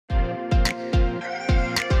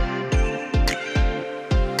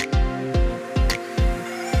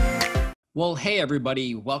Well, hey,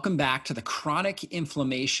 everybody. Welcome back to the Chronic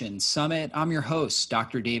Inflammation Summit. I'm your host,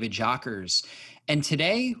 Dr. David Jockers. And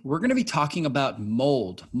today we're going to be talking about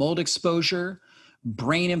mold exposure,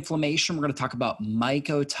 brain inflammation. We're going to talk about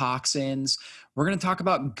mycotoxins. We're going to talk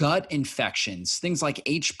about gut infections, things like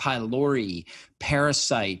H. pylori,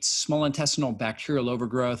 parasites, small intestinal bacterial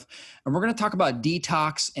overgrowth. And we're going to talk about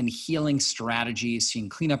detox and healing strategies so you can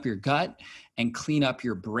clean up your gut and clean up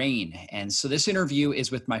your brain. And so this interview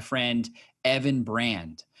is with my friend, Evan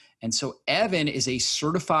Brand. And so Evan is a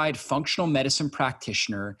certified functional medicine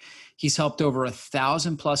practitioner. He's helped over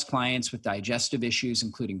 1,000 plus clients with digestive issues,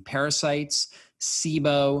 including parasites,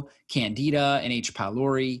 SIBO, Candida, and H.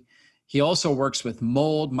 pylori. He also works with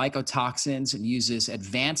mold, mycotoxins, and uses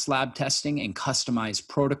advanced lab testing and customized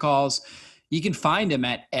protocols. You can find him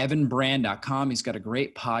at evanbrand.com. He's got a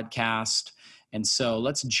great podcast. And so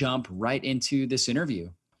let's jump right into this interview.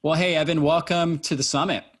 Well, hey, Evan, welcome to the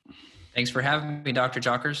summit. Thanks for having me, Dr.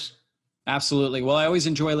 Jockers. Absolutely. Well, I always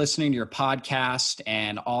enjoy listening to your podcast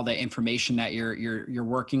and all the information that you're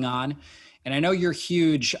working on. And I know you're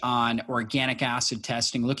huge on organic acid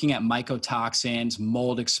testing, looking at mycotoxins,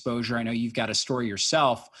 mold exposure. I know you've got a story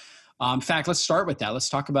yourself. In fact, let's start with that. Let's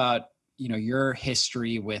talk about, your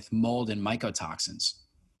history with mold and mycotoxins.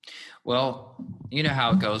 Well, you know how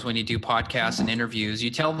it goes when you do podcasts and interviews. You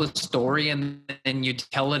tell the story and then you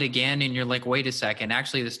tell it again and you're like, wait a second.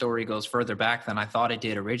 Actually, the story goes further back than I thought it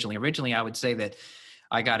did originally. Originally, I would say that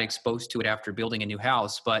I got exposed to it after building a new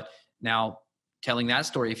house. But now telling that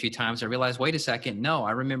story a few times, I realized, wait a second. No,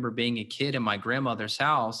 I remember being a kid in my grandmother's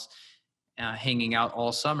house, hanging out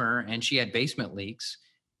all summer, and she had basement leaks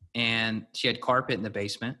and she had carpet in the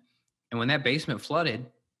basement. And when that basement flooded,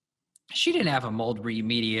 she didn't have a mold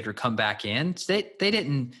remediator come back in. They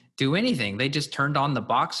didn't do anything. They just turned on the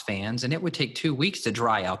box fans and it would take 2 weeks to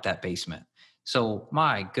dry out that basement. So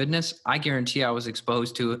my goodness, I guarantee I was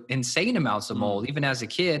exposed to insane amounts of mold, even as a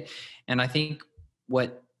kid. And I think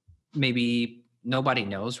what maybe nobody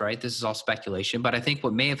knows, right? This is all speculation, but I think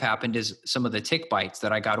what may have happened is some of the tick bites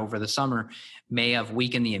that I got over the summer may have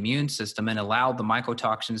weakened the immune system and allowed the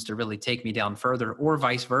mycotoxins to really take me down further, or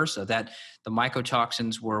vice versa, that the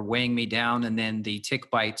mycotoxins were weighing me down and then the tick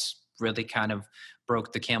bites really kind of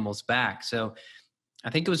broke the camel's back. So I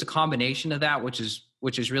think it was a combination of that, which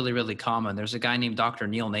is really, really common. There's a guy named Dr.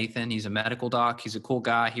 Neil Nathan. He's a medical doc. He's a cool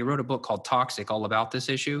guy. He wrote a book called Toxic, all about this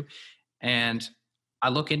issue. And I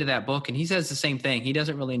look into that book and he says the same thing. He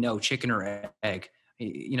doesn't really know chicken or egg.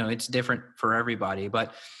 It's different for everybody,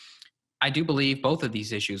 but I do believe both of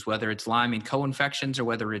these issues, whether it's Lyme and co-infections or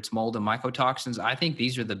whether it's mold and mycotoxins, I think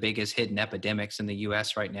these are the biggest hidden epidemics in the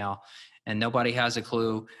US right now. And nobody has a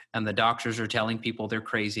clue. And the doctors are telling people they're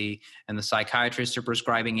crazy. And the psychiatrists are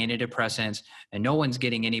prescribing antidepressants. And no one's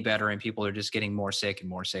getting any better. And people are just getting more sick and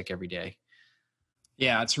more sick every day.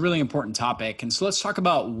 Yeah, it's a really important topic. And so let's talk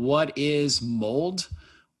about what is mold.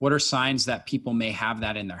 What are signs that people may have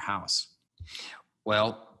that in their house?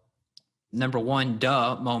 Well, number one,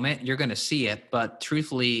 moment, you're going to see it. But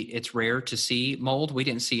truthfully, it's rare to see mold. We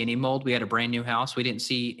didn't see any mold. We had a brand new house. We didn't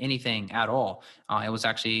see anything at all. It was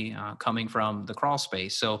actually coming from the crawl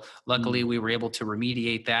space. So luckily, we were able to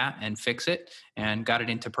remediate that and fix it and got it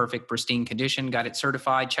into perfect, pristine condition, got it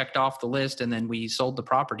certified, checked off the list, and then we sold the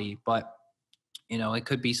property. But it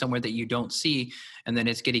could be somewhere that you don't see, and then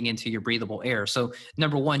it's getting into your breathable air. So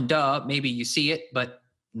number one, maybe you see it, but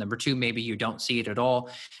number two, maybe you don't see it at all.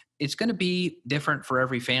 It's going to be different for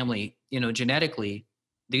every family. Genetically,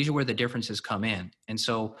 these are where the differences come in. And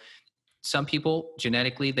so some people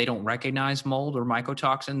genetically, they don't recognize mold or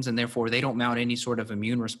mycotoxins, and therefore they don't mount any sort of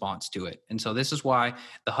immune response to it. And so this is why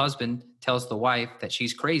the husband tells the wife that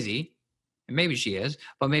she's crazy. And maybe she is,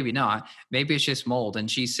 but maybe not. Maybe it's just mold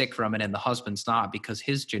and she's sick from it and the husband's not, because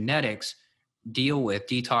his genetics deal with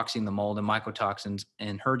detoxing the mold and mycotoxins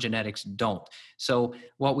and her genetics don't. So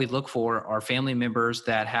what we look for are family members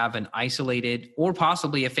that have an isolated or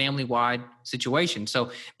possibly a family-wide situation.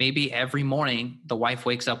 So maybe every morning the wife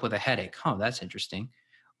wakes up with a headache. That's interesting.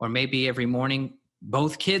 Or maybe every morning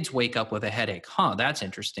both kids wake up with a headache. That's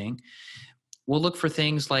interesting. We'll look for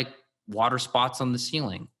things like water spots on the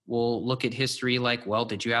ceiling. We'll look at history like, well,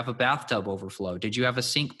 did you have a bathtub overflow? Did you have a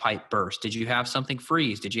sink pipe burst? Did you have something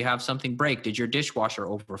freeze? Did you have something break? Did your dishwasher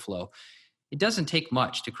overflow? It doesn't take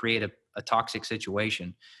much to create a toxic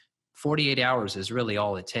situation. 48 hours is really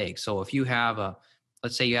all it takes. So if you have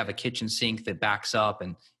let's say you have a kitchen sink that backs up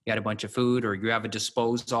and you got a bunch of food, or you have a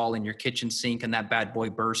disposal in your kitchen sink and that bad boy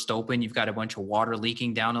burst open, you've got a bunch of water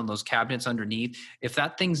leaking down on those cabinets underneath. If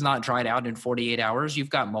that thing's not dried out in 48 hours, you've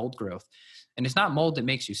got mold growth. And it's not mold that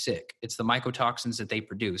makes you sick. It's the mycotoxins that they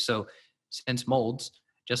produce. So since molds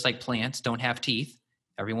just like plants don't have teeth.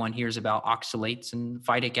 Everyone hears about oxalates and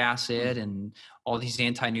phytic acid and all these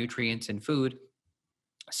anti-nutrients in food.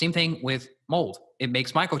 Same thing with mold. It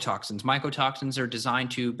makes mycotoxins. Mycotoxins are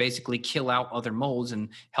designed to basically kill out other molds and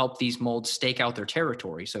help these molds stake out their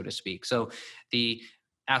territory, so to speak. So the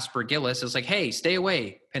Aspergillus is like, hey, stay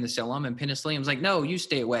away, penicillium. And penicillium's like, no, you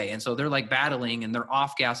stay away. And so they're like battling, and they're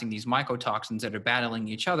off-gassing these mycotoxins that are battling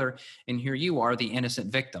each other. And here you are, the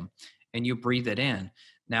innocent victim, and you breathe it in.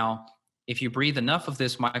 Now, if you breathe enough of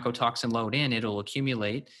this mycotoxin load in, it'll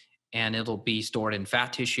accumulate, and it'll be stored in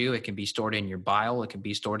fat tissue. It can be stored in your bile. It can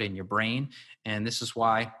be stored in your brain. And this is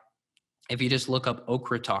why, if you just look up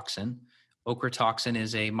ochratoxin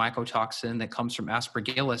is a mycotoxin that comes from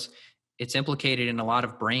Aspergillus. It's implicated in a lot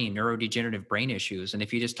of neurodegenerative brain issues. And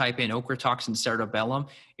if you just type in ochratoxin cerebellum,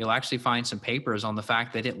 you'll actually find some papers on the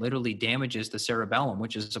fact that it literally damages the cerebellum,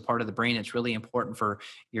 which is a part of the brain that's really important for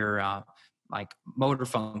your like motor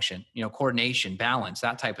function, coordination, balance,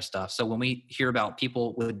 that type of stuff. So when we hear about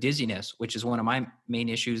people with dizziness, which is one of my main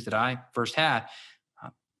issues that I first had,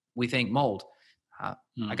 we think mold.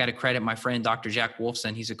 I got to credit my friend, Dr. Jack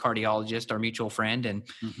Wolfson. He's a cardiologist, our mutual friend. And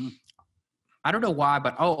I don't know why,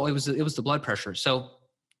 but it was the blood pressure. So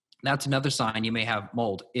that's another sign you may have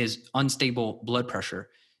mold, is unstable blood pressure.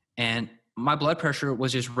 And my blood pressure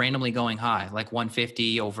was just randomly going high, like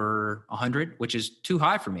 150 over 100, which is too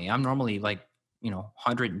high for me. I'm normally like,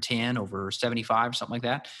 110 over 75 or something like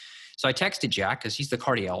that. So I texted Jack, because he's the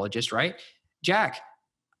cardiologist, right? Jack,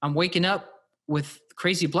 I'm waking up with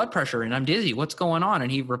crazy blood pressure and I'm dizzy. What's going on?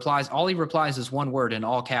 And all he replies is one word in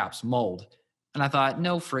all caps, mold. And I thought,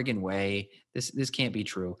 no friggin' way. This can't be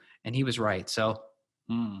true. And he was right. So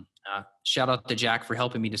shout out to Jack for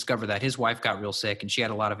helping me discover that. His wife got real sick, and she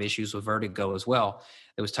had a lot of issues with vertigo as well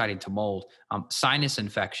that was tied into mold. Sinus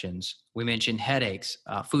infections. We mentioned headaches.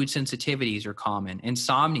 Food sensitivities are common.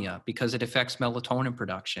 Insomnia, because it affects melatonin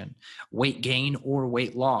production. Weight gain or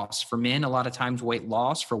weight loss. For men, a lot of times weight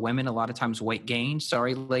loss. For women, a lot of times weight gain.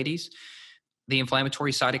 Sorry, ladies. The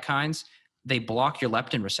inflammatory cytokines, they block your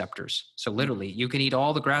leptin receptors. So literally, you can eat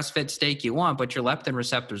all the grass-fed steak you want, but your leptin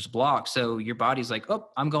receptors block. So your body's like, oh,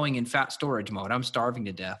 I'm going in fat storage mode. I'm starving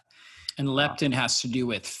to death. And leptin has to do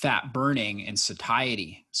with fat burning and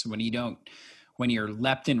satiety. So when you're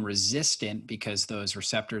leptin resistant, because those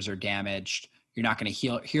receptors are damaged, you're not going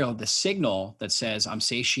to hear the signal that says, I'm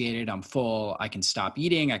satiated, I'm full, I can stop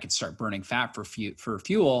eating, I can start burning fat for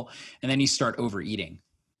fuel, and then you start overeating.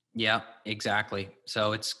 Yeah, exactly.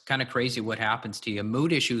 So it's kind of crazy what happens to you.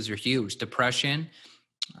 Mood issues are huge. Depression,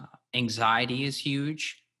 anxiety is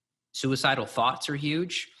huge. Suicidal thoughts are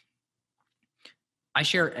huge. I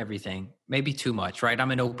share everything, maybe too much, right?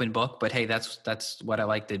 I'm an open book, but hey, that's what I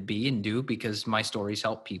like to be and do, because my stories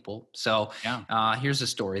help people. So here's a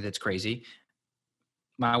story that's crazy.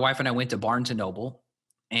 My wife and I went to Barnes and Noble,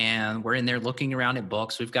 and we're in there looking around at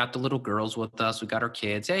books. We've got the little girls with us. We've got our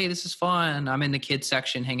kids. Hey, this is fun. I'm in the kids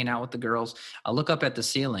section hanging out with the girls. I look up at the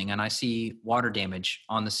ceiling and I see water damage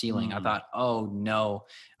on the ceiling. I thought, oh no.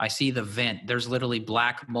 I see the vent. There's literally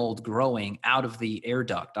black mold growing out of the air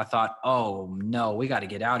duct. I thought, oh no, we got to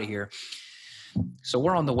get out of here. So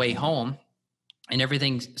we're on the way home, and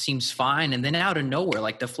everything seems fine. And then out of nowhere,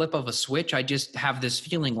 like the flip of a switch, I just have this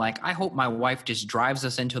feeling like, I hope my wife just drives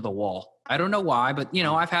us into the wall. I don't know why, but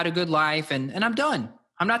I've had a good life and I'm done.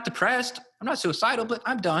 I'm not depressed. I'm not suicidal, but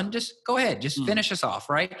I'm done. Just go ahead. Just finish us off.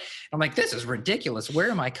 Right. I'm like, this is ridiculous. Where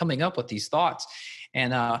am I coming up with these thoughts?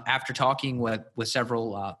 And after talking with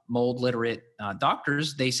several mold literate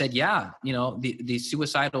doctors, they said, the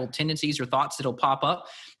suicidal tendencies or thoughts that'll pop up,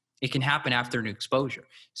 it can happen after an exposure.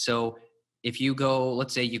 So if you go,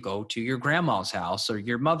 let's say you go to your grandma's house or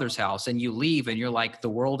your mother's house and you leave and you're like, the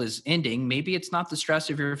world is ending. Maybe it's not the stress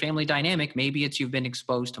of your family dynamic. Maybe it's you've been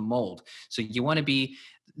exposed to mold. So you want to be,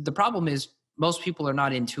 the problem is most people are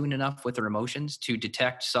not in tune enough with their emotions to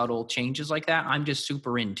detect subtle changes like that. I'm just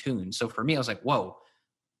super in tune. So for me, I was like, whoa,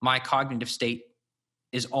 my cognitive state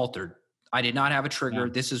is altered. I did not have a trigger.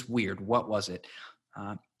 Yeah. This is weird. What was it?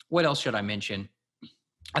 What else should I mention?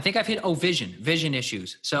 I think I've hit, vision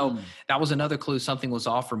issues. So that was another clue something was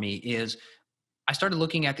off for me is I started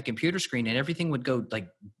looking at the computer screen and everything would go like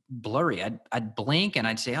blurry. I'd blink and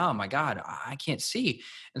I'd say, oh my God, I can't see.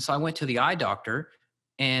 And so I went to the eye doctor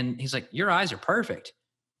and he's like, your eyes are perfect.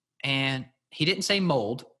 And he didn't say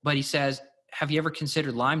mold, but he says, have you ever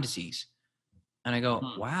considered Lyme disease? And I go,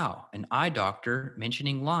 wow, an eye doctor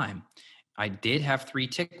mentioning Lyme. I did have 3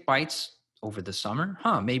 tick bites over the summer.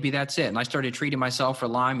 Maybe that's it. And I started treating myself for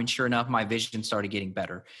Lyme, and sure enough, my vision started getting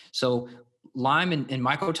better. So lime and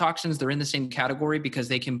mycotoxins, they're in the same category because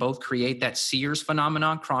they can both create that Sears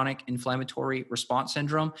phenomenon, chronic inflammatory response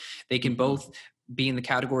syndrome. They can both be in the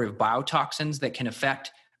category of biotoxins that can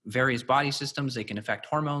affect various body systems. They can affect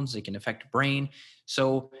hormones. They can affect brain.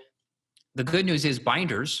 So the good news is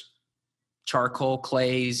binders, charcoal,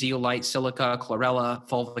 clay, zeolite, silica, chlorella,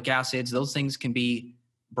 fulvic acids, those things can be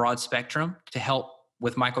broad spectrum to help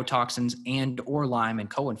with mycotoxins and or Lyme and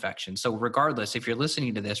co-infection. So regardless, if you're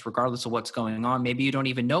listening to this, regardless of what's going on, maybe you don't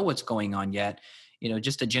even know what's going on yet,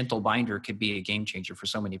 just a gentle binder could be a game changer for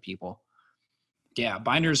so many people. Yeah,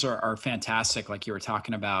 binders are fantastic, like you were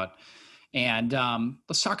talking about. And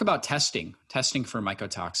let's talk about testing for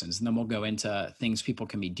mycotoxins, and then we'll go into things people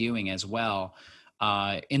can be doing as well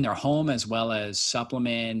in their home, as well as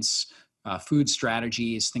supplements, food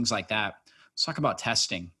strategies, things like that. Let's talk about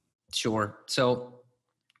testing. Sure. So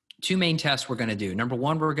 2 main tests we're going to do. Number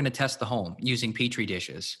 1, we're going to test the home using Petri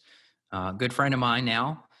dishes. A good friend of mine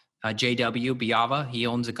now, JW Biava, he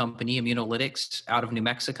owns a company, Immunolytics, out of New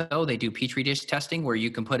Mexico. They do Petri dish testing where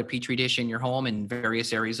you can put a Petri dish in your home in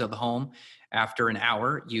various areas of the home. After an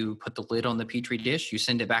hour, you put the lid on the Petri dish, you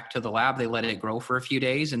send it back to the lab, they let it grow for a few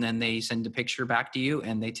days, and then they send a picture back to you,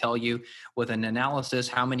 and they tell you with an analysis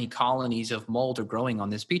how many colonies of mold are growing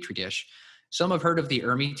on this Petri dish. Some have heard of the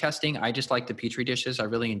ERMI testing. I just like the Petri dishes. I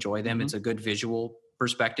really enjoy them. It's a good visual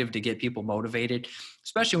perspective to get people motivated,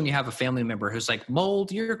 especially when you have a family member who's like,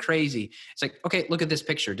 mold, you're crazy. It's like, okay, look at this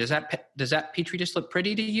picture. Does that Petri dish look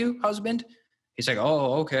pretty to you, husband? He's like,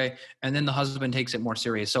 oh, okay. And then the husband takes it more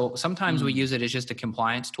serious. So sometimes we use it as just a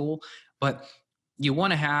compliance tool, but you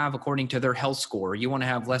want to have, according to their health score, you want to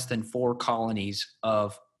have less than 4 colonies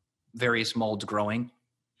of various molds growing.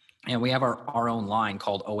 And we have our own line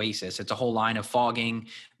called Oasis. It's a whole line of fogging,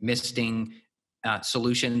 misting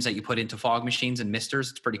solutions that you put into fog machines and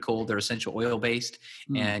misters. It's pretty cool. They're essential oil based,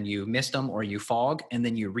 and you mist them or you fog, and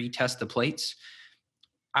then you retest the plates.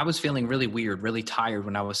 I was feeling really weird, really tired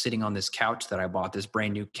when I was sitting on this couch that I bought, this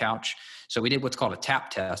brand new couch. So we did what's called a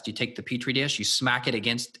tap test. You take the Petri dish, you smack it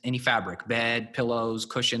against any fabric, bed, pillows,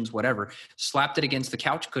 cushions, whatever, slapped it against the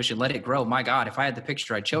couch cushion, let it grow. My God, if I had the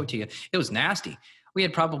picture, I'd show it to you. It was nasty. We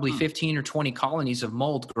had probably 15 or 20 colonies of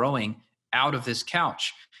mold growing out of this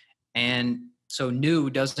couch. And so new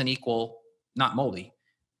doesn't equal not moldy.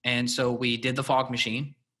 And so we did the fog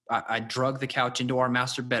machine. I drug the couch into our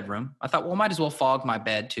master bedroom. I thought, well, might as well fog my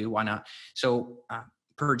bed too. Why not? So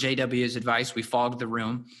per JW's advice, we fogged the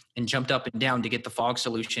room and jumped up and down to get the fog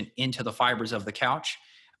solution into the fibers of the couch.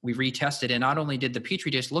 We retested, and not only did the Petri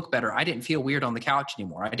dish look better, I didn't feel weird on the couch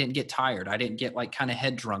anymore. I didn't get tired. I didn't get like kind of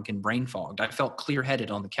head drunk and brain fogged. I felt clear headed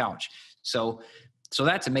on the couch. So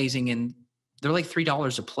that's amazing. And they're like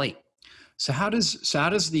 $3 a plate. So how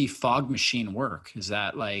does the fog machine work? Is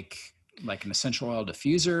that like an essential oil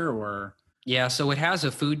diffuser or? Yeah. So it has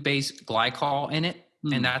a food-based glycol in it.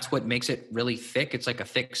 And that's what makes it really thick. It's like a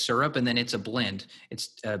thick syrup, and then it's a blend.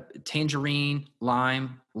 It's tangerine,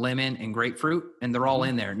 lime, lemon, and grapefruit, and they're all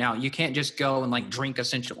in there. Now, you can't just go and like drink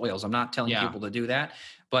essential oils. I'm not telling people to do that,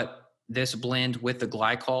 but this blend with the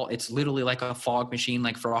glycol, it's literally like a fog machine,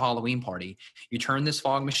 like for a Halloween party. You turn this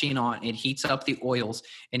fog machine on, it heats up the oils,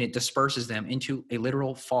 and it disperses them into a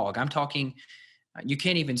literal fog. I'm talking, you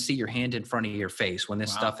can't even see your hand in front of your face when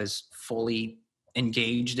this stuff is fully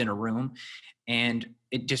engaged in a room. And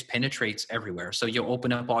it just penetrates everywhere. So you'll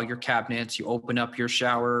open up all your cabinets, you open up your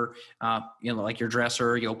shower, like your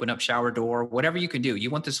dresser, you open up shower door, whatever you can do.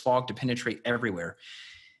 You want this fog to penetrate everywhere.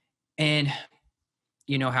 And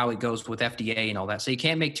you know how it goes with FDA and all that. So you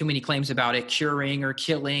can't make too many claims about it curing or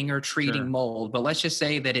killing or treating mold. But let's just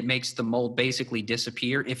say that it makes the mold basically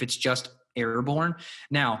disappear if it's just airborne.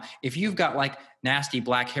 Now, if you've got like nasty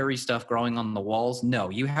black hairy stuff growing on the walls, no,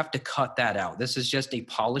 you have to cut that out. This is just a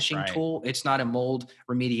polishing tool. It's not a mold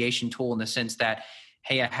remediation tool in the sense that,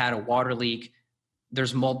 hey, I had a water leak,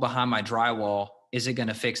 there's mold behind my drywall. Is it going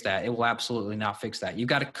to fix that? It will absolutely not fix that. You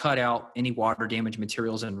got to cut out any water damage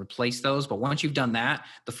materials and replace those. But once you've done that,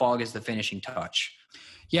 the fog is the finishing touch.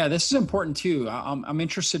 Yeah, this is important too. I'm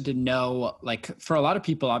interested to know, like for a lot of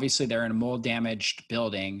people, obviously they're in a mold damaged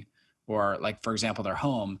building, or like, for example, their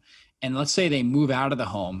home. And let's say they move out of the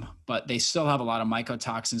home, but they still have a lot of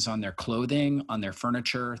mycotoxins on their clothing, on their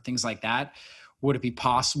furniture, things like that. Would it be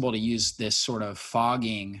possible to use this sort of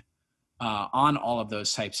fogging on all of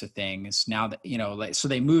those types of things now that, so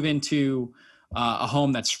they move into a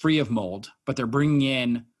home that's free of mold, but they're bringing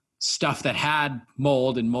in stuff that had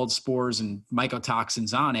mold and mold spores and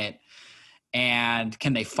mycotoxins on it. And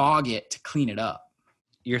can they fog it to clean it up?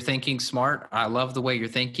 You're thinking smart. I love the way you're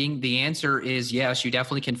thinking. The answer is yes, you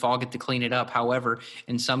definitely can fog it to clean it up. However,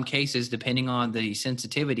 in some cases, depending on the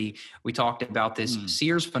sensitivity, we talked about this Mm.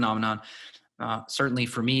 Sears phenomenon. Certainly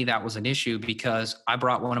for me, that was an issue because I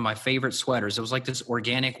brought one of my favorite sweaters. It was like this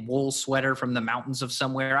organic wool sweater from the mountains of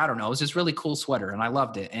somewhere. I don't know. It was this really cool sweater and I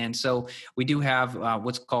loved it. And so we do have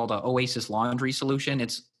what's called a Oasis laundry solution.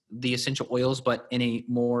 It's the essential oils, but in a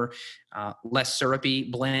more less syrupy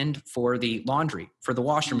blend for the laundry, for the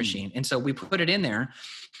washer machine. And so we put it in there,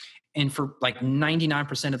 and for like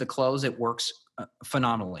 99% of the clothes, it works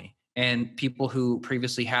phenomenally. And people who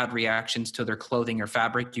previously had reactions to their clothing or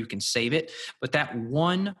fabric, you can save it. But that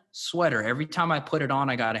one sweater, every time I put it on,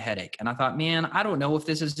 I got a headache. And I thought, man, I don't know if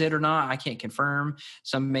this is it or not. I can't confirm.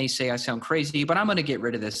 Some may say I sound crazy, but I'm going to get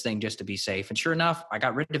rid of this thing just to be safe. And sure enough, I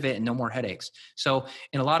got rid of it and no more headaches. So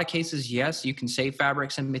in a lot of cases, yes, you can save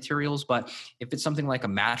fabrics and materials. But if it's something like a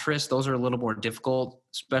mattress, those are a little more difficult,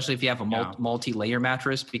 especially if you have a multi-layer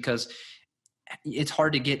mattress, because it's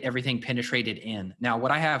hard to get everything penetrated in. Now, what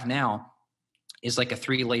I have now is like a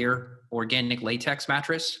 3-layer organic latex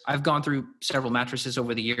mattress. I've gone through several mattresses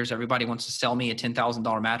over the years. Everybody wants to sell me a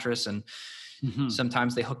 $10,000 mattress, and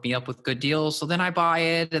sometimes they hook me up with good deals. So then I buy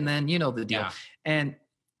it, and then you know the deal. Yeah. And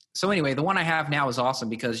so anyway, the one I have now is awesome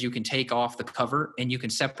because you can take off the cover and you can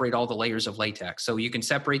separate all the layers of latex. So you can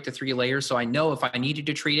separate the 3 layers. So I know if I needed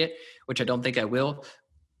to treat it, which I don't think I will,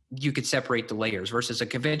 you could separate the layers versus a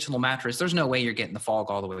conventional mattress. There's no way you're getting the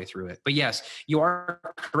fog all the way through it. But yes, you are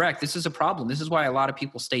correct. This is a problem. This is why a lot of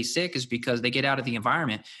people stay sick, is because they get out of the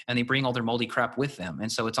environment and they bring all their moldy crap with them.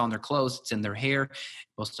 And so it's on their clothes, it's in their hair.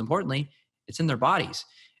 Most importantly, it's in their bodies.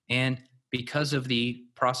 And because of the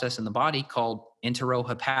process in the body called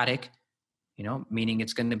enterohepatic, meaning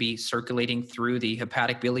it's going to be circulating through the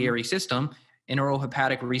hepatic biliary system,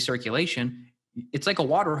 enterohepatic recirculation, it's like a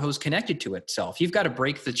water hose connected to itself. You've got to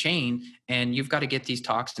break the chain and you've got to get these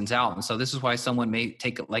toxins out. And so this is why someone may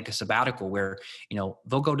take like a sabbatical where,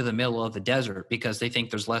 they'll go to the middle of the desert because they think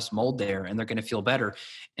there's less mold there and they're going to feel better.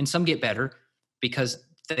 And some get better because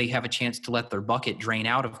they have a chance to let their bucket drain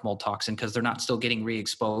out of mold toxin because they're not still getting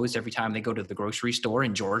re-exposed every time they go to the grocery store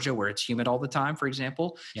in Georgia where it's humid all the time, for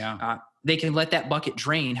example. Yeah. They can let that bucket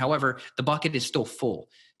drain. However, the bucket is still full.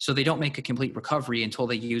 So they don't make a complete recovery until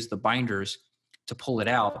they use the binders to pull it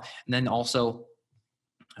out. And then also,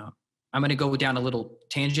 I'm going to go down a little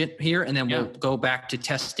tangent here, and then we'll go back to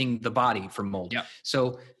testing the body for mold. Yeah.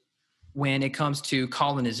 So when it comes to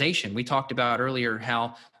colonization, we talked about earlier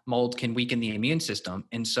how mold can weaken the immune system.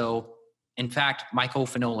 And so, in fact,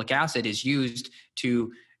 mycophenolic acid is used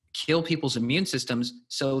to kill people's immune systems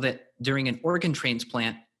so that during an organ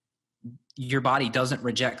transplant, your body doesn't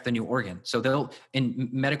reject the new organ. So in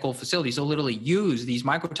medical facilities, they'll literally use these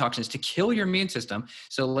mycotoxins to kill your immune system.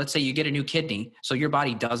 So let's say you get a new kidney, so your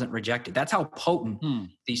body doesn't reject it. That's how potent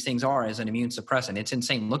these things are as an immune suppressant. It's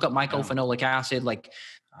insane. Look up mycophenolic acid, like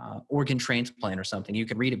organ transplant or something. You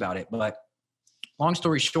can read about it. But long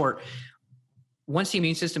story short, once the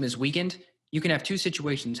immune system is weakened, you can have 2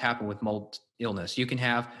 situations happen with mold illness. You can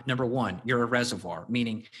have, number 1, you're a reservoir,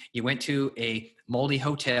 meaning you went to a moldy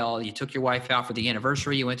hotel, you took your wife out for the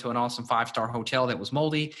anniversary, you went to an awesome 5-star hotel that was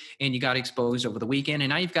moldy, and you got exposed over the weekend, and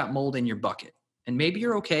now you've got mold in your bucket. And maybe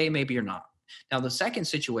you're okay, maybe you're not. Now, the second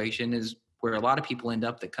situation is where a lot of people end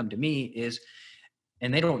up that come to me is,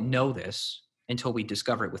 and they don't know this until we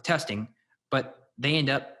discover it with testing, but they end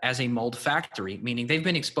up as a mold factory, meaning they've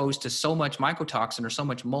been exposed to so much mycotoxin or so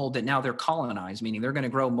much mold that now they're colonized, meaning they're going to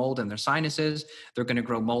grow mold in their sinuses, they're going to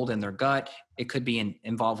grow mold in their gut. It could be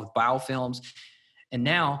involved with biofilms. And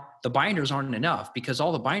now the binders aren't enough because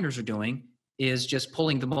all the binders are doing is just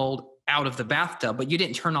pulling the mold out of the bathtub, but you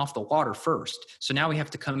didn't turn off the water first. So now we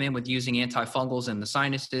have to come in with using antifungals in the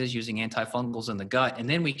sinuses, using antifungals in the gut, and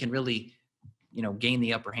then we can really, gain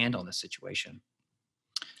the upper hand on this situation.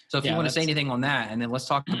 So if you want to say anything on that, and then let's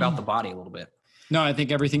talk about the body a little bit. No, I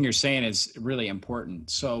think everything you're saying is really important.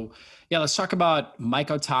 So let's talk about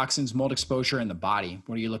mycotoxins, mold exposure in the body.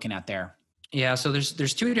 What are you looking at there? Yeah, so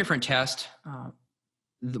there's 2 different tests.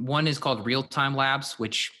 One is called real-time labs,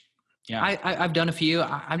 which I've done a few.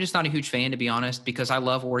 I'm just not a huge fan, to be honest, because I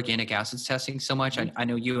love organic acids testing so much. I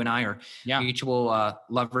know you and I are mutual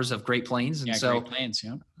lovers of Great Plains. And so Great Plains,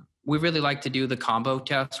 we really like to do the combo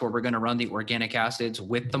test where we're going to run the organic acids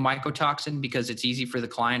with the mycotoxin because it's easy for the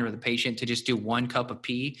client or the patient to just do 1 cup of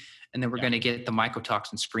pee, and then we're going to get the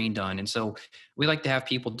mycotoxin screen done. And so we like to have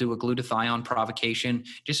people do a glutathione provocation,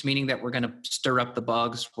 just meaning that we're going to stir up the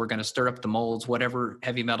bugs, we're going to stir up the molds, whatever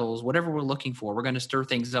heavy metals, whatever we're looking for. We're going to stir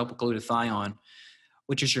things up with glutathione,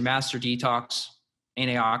 which is your master detox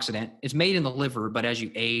antioxidant. It's made in the liver, but as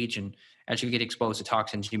you age and As you get exposed to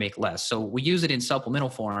toxins, you make less. So we use it in supplemental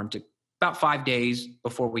form to about 5 days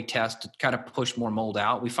before we test to kind of push more mold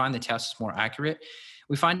out. We find the test is more accurate.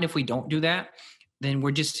 We find if we don't do that, then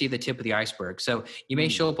we're just see the tip of the iceberg. So you may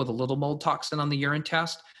show up with a little mold toxin on the urine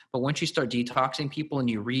test, but once you start detoxing people and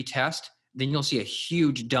you retest, then you'll see a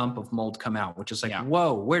huge dump of mold come out, which is like,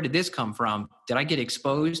 whoa, where did this come from? Did I get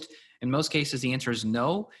exposed? In most cases, the answer is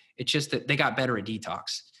no. It's just that they got better at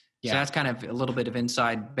detox. So that's kind of a little bit of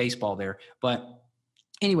inside baseball there. But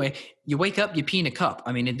anyway, you wake up, you pee in a cup.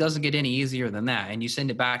 I mean, it doesn't get any easier than that. And you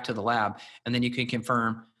send it back to the lab, and then you can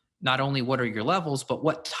confirm not only what are your levels, but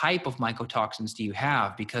what type of mycotoxins do you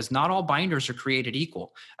have? Because not all binders are created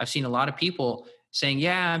equal. I've seen a lot of people saying,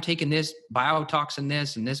 yeah, I'm taking this biotoxin,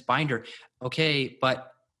 this and this binder. Okay,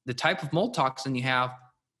 but the type of mold toxin you have,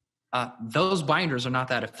 those binders are not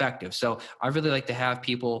that effective. So I really like to have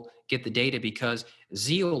people get the data, because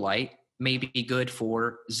zeolite may be good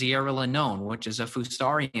for zearalenone, which is a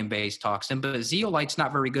fusarium-based toxin, but zeolite's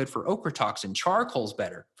not very good for ochratoxin. Charcoal's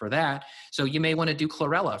better for that. So you may want to do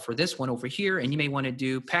chlorella for this one over here, and you may want to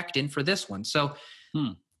do pectin for this one. So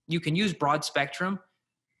you can use broad spectrum,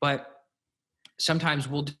 but sometimes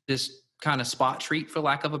we'll just kind of spot treat, for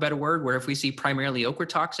lack of a better word, where if we see primarily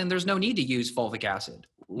ochratoxin, there's no need to use fulvic acid.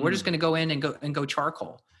 We're just going to go in and go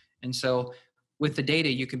charcoal. And so with the data,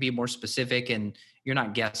 you can be more specific, and you're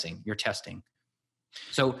not guessing, you're testing.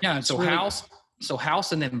 So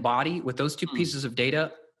house and then body, with those two pieces of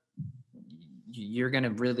data, you're going to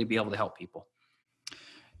really be able to help people.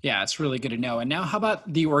 Yeah, it's really good to know. And now how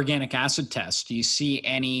about the organic acid test? Do you see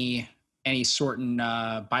any certain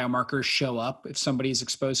biomarkers show up if somebody's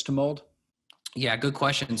exposed to mold? Yeah, good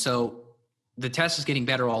question. So the test is getting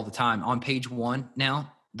better all the time. On page 1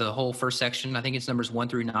 now, the whole first section, I think it's numbers 1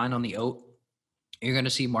 through 9 on the oat, you're going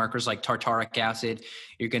to see markers like tartaric acid.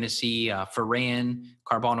 You're going to see furan,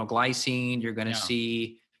 carbonoglycine. You're going to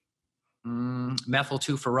see methyl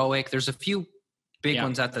 2-feroic. There's a few big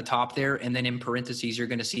ones at the top there. And then in parentheses, you're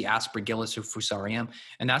going to see aspergillus or fusarium.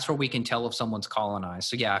 And that's where we can tell if someone's colonized.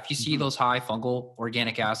 So yeah, if you see those high fungal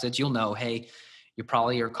organic acids, you'll know, hey, you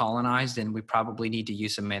probably are colonized, and we probably need to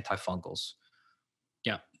use some antifungals.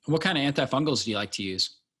 Yeah. What kind of antifungals do you like to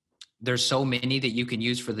use? There's so many that you can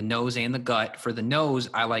use for the nose and the gut. For the nose,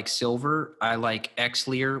 I like Silver. I like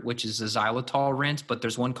Xlear, which is a xylitol rinse, but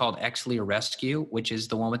there's one called Xlear Rescue, which is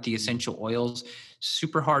the one with the essential oils.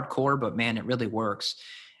 Super hardcore, but man, it really works.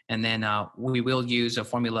 And then we will use a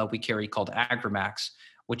formula we carry called Agramax,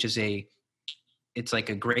 which is it's like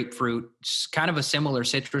a grapefruit, kind of a similar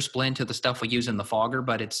citrus blend to the stuff we use in the fogger,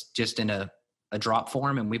 but it's just in a drop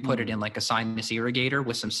form, and we put it in like a sinus irrigator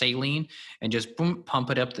with some saline and just boom, pump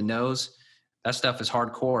it up the nose. That stuff is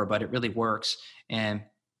hardcore, but it really works. And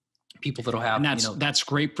people that'll have, and that's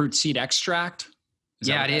grapefruit seed extract.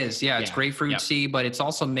 It is. Yeah. It's grapefruit seed, but it's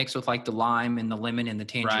also mixed with like the lime and the lemon and the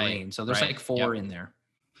tangerine. Right. So there's like 4 in there.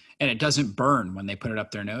 And it doesn't burn when they put it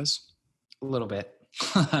up their nose? A little bit.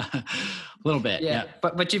 A little bit. Yeah.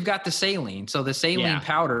 But you've got the saline. So the saline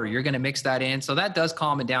powder, you're going to mix that in. So that does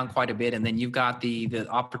calm it down quite a bit. And then you've got the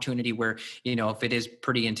opportunity where, if it is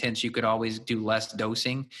pretty intense, you could always do less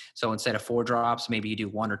dosing. So instead of 4 drops, maybe you do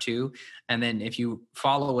 1 or 2. And then if you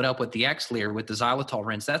follow it up with the Xlear with the xylitol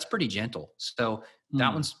rinse, that's pretty gentle. So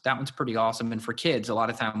that one's pretty awesome. And for kids, a lot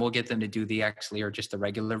of time we'll get them to do the Xlear, just the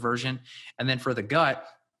regular version. And then for the gut,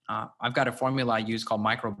 I've got a formula I use called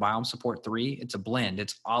Microbiome Support 3. It's a blend.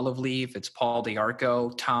 It's olive leaf, it's Paul d'Arco,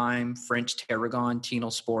 thyme, French tarragon,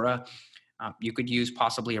 tinospora. You could use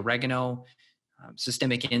possibly oregano.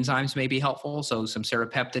 Systemic enzymes may be helpful. So some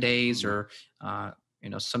serrapeptidase or,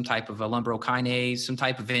 some type of a lumbrokinase, some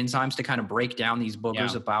type of enzymes to kind of break down these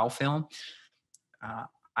boogers of biofilm.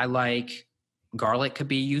 I like garlic could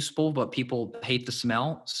be useful, but people hate the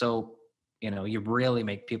smell. So, you really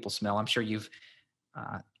make people smell. I'm sure you've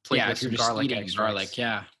if you're just eating garlic.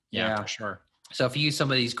 For sure. So if you use some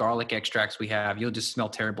of these garlic extracts we have, you'll just smell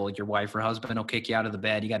terrible. Your wife or husband will kick you out of the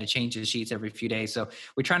bed. You got to change the sheets every few days. So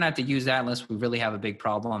we try not to use that unless we really have a big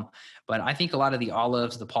problem. But I think a lot of the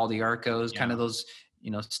olives, the Paul d'Arcos, kind of those,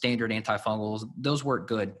 standard antifungals, those work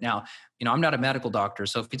good. Now, I'm not a medical doctor.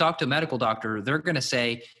 So if you talk to a medical doctor, they're going to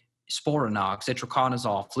say Sporanox,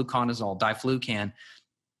 itraconazole, fluconazole, diflucan.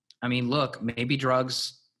 I mean, look, maybe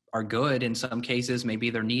drugs are good in some cases, maybe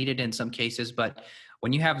they're needed in some cases, but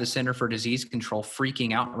when you have the Center for Disease Control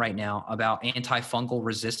freaking out right now about antifungal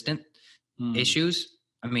resistant issues,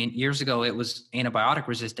 I mean, years ago it was antibiotic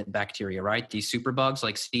resistant bacteria, right? These superbugs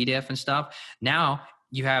like C. diff and stuff. Now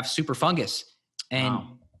you have super fungus. And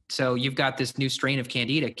so you've got this new strain of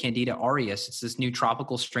Candida aureus. It's this new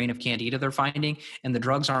tropical strain of Candida they're finding, and the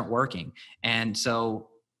drugs aren't working. And so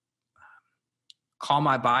call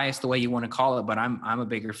my bias the way you want to call it, but I'm a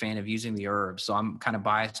bigger fan of using the herbs. So I'm kind of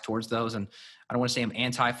biased towards those. And I don't want to say I'm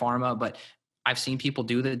anti-pharma, but I've seen people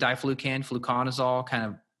do the diflucan, fluconazole, kind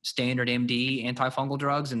of standard MD antifungal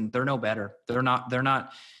drugs, and they're no better. They're not,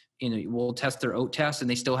 we'll test their oat test and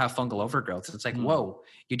they still have fungal overgrowth. It's like, whoa,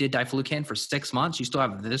 you did diflucan for 6 months. You still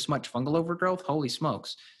have this much fungal overgrowth. Holy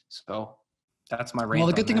smokes. So that's my rant. Well,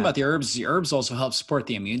 the good thing about the herbs also help support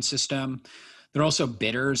the immune system. They're also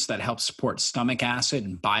bitters that help support stomach acid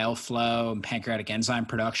and bile flow and pancreatic enzyme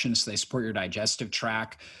production. So they support your digestive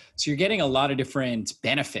tract. So you're getting a lot of different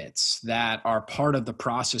benefits that are part of the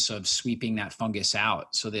process of sweeping that fungus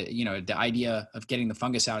out. So that, the idea of getting the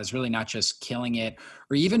fungus out is really not just killing it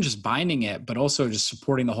or even just binding it, but also just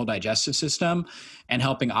supporting the whole digestive system and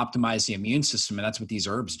helping optimize the immune system. And that's what these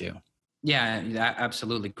herbs do. Yeah,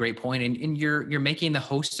 absolutely. Great point. And you're making the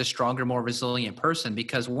host a stronger, more resilient person,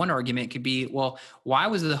 because one argument could be, well, why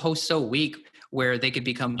was the host so weak where they could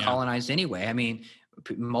become colonized anyway? I mean,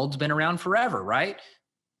 mold's been around forever, right?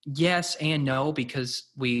 Yes and no, because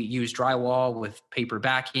we use drywall with paper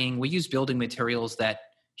backing. We use building materials that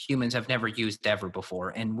humans have never used ever before.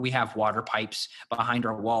 And we have water pipes behind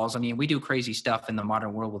our walls. I mean, we do crazy stuff in the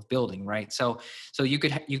modern world with building, right? So you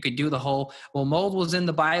could do the whole, well, mold was in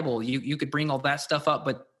the Bible. You could bring all that stuff up,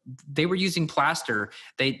 but they were using plaster.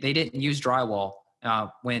 They didn't use drywall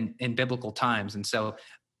when in biblical times. And so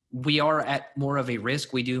we are at more of a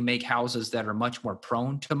risk. We do make houses that are much more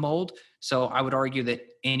prone to mold. So I would argue that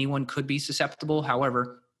anyone could be susceptible.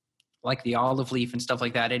 However, like the olive leaf and stuff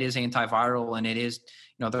like that, it is antiviral, and it is,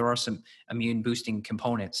 there are some immune boosting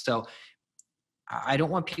components. So I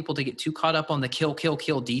don't want people to get too caught up on the kill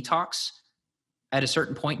detox. At a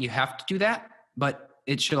certain point, you have to do that, but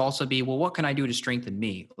it should also be, well, what can I do to strengthen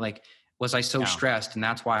me? Like, was I so stressed and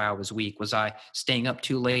that's why I was weak? Was I staying up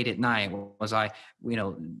too late at night? Was I,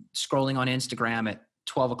 scrolling on Instagram at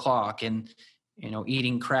 12 o'clock and,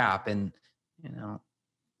 eating crap and,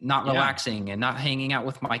 not relaxing and not hanging out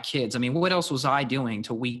with my kids? I mean, what else was I doing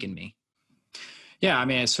to weaken me? Yeah, I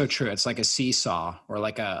mean, it's so true. It's like a seesaw or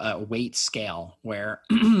like a weight scale where,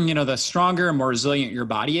 the stronger and more resilient your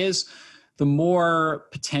body is, the more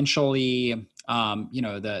potentially,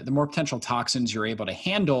 the more potential toxins you're able to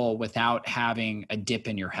handle without having a dip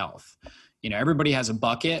in your health. Everybody has a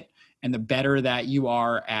bucket, and the better that you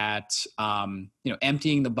are at,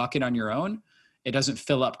 emptying the bucket on your own, it doesn't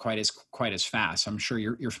fill up quite as fast. I'm sure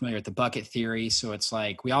you're familiar with the bucket theory. So it's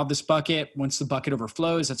like we all have this bucket. Once the bucket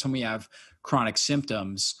overflows, that's when we have chronic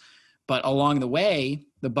symptoms. But along the way,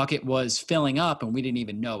 the bucket was filling up and we didn't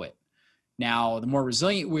even know it. Now, the more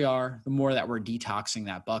resilient we are, the more that we're detoxing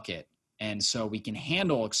that bucket. And so we can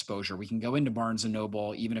handle exposure. We can go into Barnes &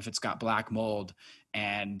 Noble, even if it's got black mold,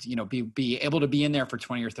 and be able to be in there for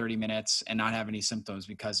 20 or 30 minutes and not have any symptoms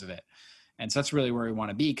because of it. And so that's really where we want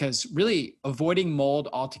to be, because really avoiding mold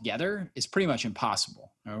altogether is pretty much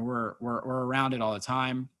impossible. We're around it all the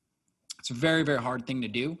time. It's a very, very hard thing to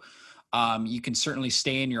do. You can certainly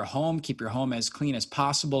stay in your home, keep your home as clean as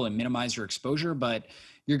possible and minimize your exposure, but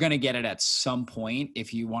you're going to get it at some point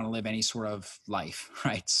if you want to live any sort of life,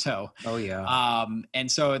 right? So, and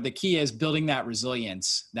so the key is building that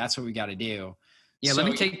resilience. That's what we got to do. Yeah, let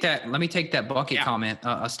me take that bucket comment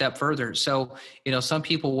a step further. So, some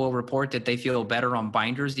people will report that they feel better on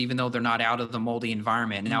binders, even though they're not out of the moldy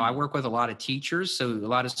environment. Now, I work with a lot of teachers, so a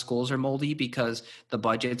lot of schools are moldy because the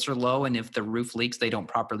budgets are low, and if the roof leaks, they don't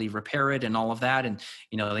properly repair it and all of that. And,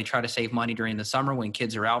 they try to save money during the summer when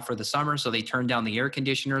kids are out for the summer, so they turn down the air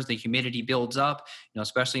conditioners. The humidity builds up,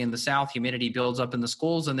 especially in the South, humidity builds up in the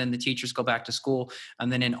schools, and then the teachers go back to school.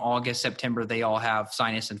 And then in August, September, they all have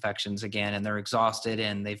sinus infections again, and they're exhausted,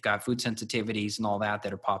 and they've got food sensitivities and all that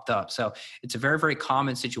are popped up. So it's a very, very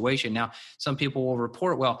common situation. Now, some people will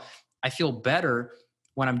report, well, I feel better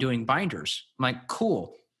when I'm doing binders. I'm like,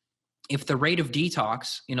 cool. If the rate of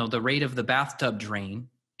detox, the rate of the bathtub drain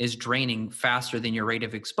is draining faster than your rate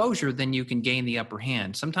of exposure, then you can gain the upper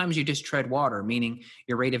hand. Sometimes you just tread water, meaning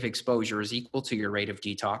your rate of exposure is equal to your rate of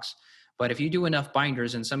detox. But if you do enough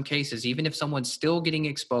binders, in some cases, even if someone's still getting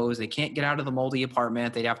exposed, they can't get out of the moldy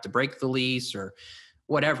apartment, they'd have to break the lease or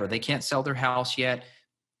whatever. They can't sell their house yet.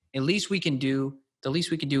 The least we can do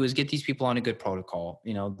is get these people on a good protocol.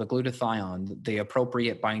 The glutathione, the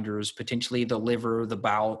appropriate binders, potentially the liver, the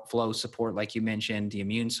bowel flow support, like you mentioned, the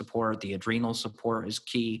immune support, the adrenal support is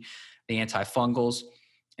key, the antifungals.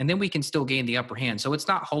 And then we can still gain the upper hand. So it's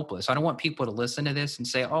not hopeless. I don't want people to listen to this and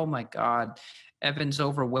say, oh my God, Evan's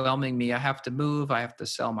overwhelming me. I have to move. I have to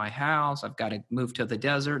sell my house. I've got to move to the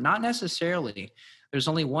desert. Not necessarily. There's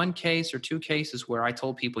only one case or two cases where I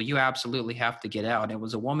told people you absolutely have to get out. It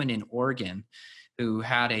was a woman in Oregon who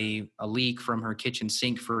had a leak from her kitchen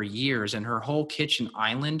sink for years, and her whole kitchen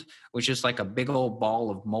island was just like a big old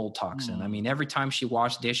ball of mold toxin. I mean, every time she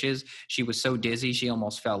washed dishes, she was so dizzy, she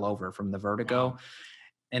almost fell over from the vertigo. Wow.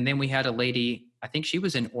 And then we had a lady, I think she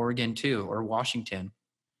was in Oregon too, or Washington.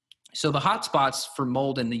 So the hot spots for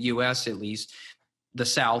mold in the US, at least the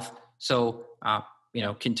South. So,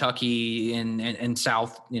 Kentucky and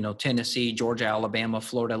South, Tennessee, Georgia, Alabama,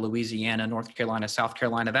 Florida, Louisiana, North Carolina, South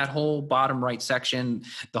Carolina, that whole bottom right section,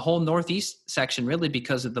 the whole Northeast section, really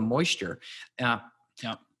because of the moisture. Yeah.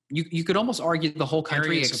 You could almost argue the whole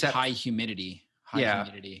country Areas except high humidity.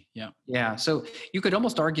 Humidity. Yeah. Yeah. So you could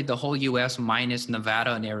almost argue the whole US minus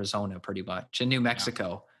Nevada and Arizona pretty much, and New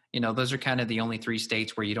Mexico. Those are kind of the only 3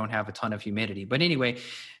 states where you don't have a ton of humidity. But anyway.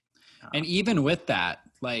 And even with that,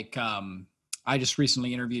 like, I just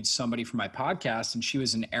recently interviewed somebody for my podcast, and she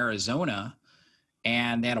was in Arizona,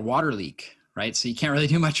 and they had a water leak, right? So you can't really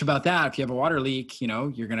do much about that. If you have a water leak,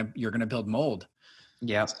 you're gonna build mold.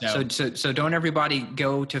 Yeah. So don't everybody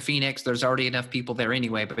go to Phoenix. There's already enough people there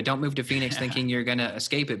anyway, but don't move to Phoenix thinking you're going to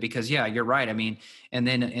escape it, because you're right. I mean, and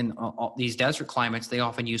then in all these desert climates, they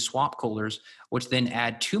often use swamp coolers, which then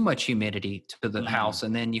add too much humidity to the house.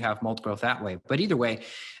 And then you have mold growth that way. But either way,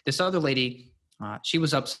 this other lady, she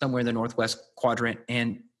was up somewhere in the Northwest quadrant,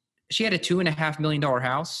 and she had a $2.5 million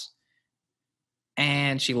house,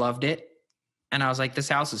 and she loved it. And I was like, this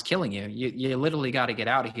house is killing you. You literally got to get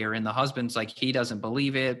out of here. And the husband's like, he doesn't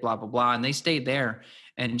believe it, blah, blah, blah. And they stayed there,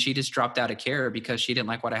 and she just dropped out of care because she didn't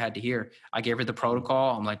like what I had to hear. I gave her the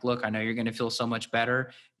protocol. I'm like, look, I know you're going to feel so much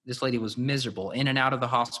better. This lady was miserable, in and out of the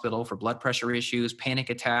hospital for blood pressure issues, panic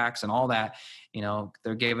attacks, and all that.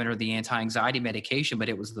 They're giving her the anti-anxiety medication, but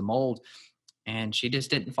it was the mold, and she just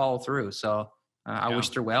didn't follow through. So I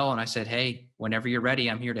wished her well. And I said, hey, whenever you're ready,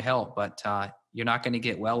 I'm here to help. But you're not going to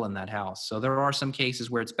get well in that house. So there are some cases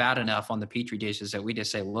where it's bad enough on the Petri dishes that we just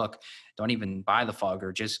say, look, don't even buy the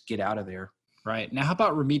fogger, just get out of there. Right. Now, how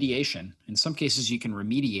about remediation? In some cases you can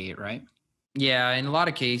remediate, right? Yeah. In a lot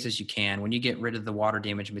of cases you can, when you get rid of the water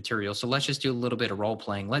damage material. So let's just do a little bit of role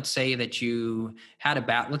playing. Let's say that you had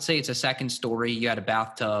let's say it's a second story, you had a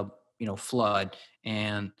bathtub, flood,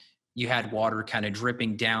 and you had water kind of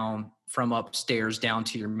dripping down from upstairs down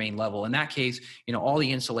to your main level. In that case, all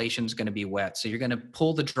the insulation is going to be wet. So you're going to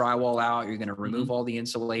pull the drywall out. You're going to remove all the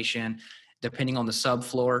insulation, depending on the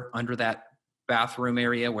subfloor under that bathroom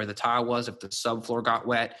area where the tile was. If the subfloor got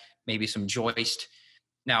wet, maybe some joist.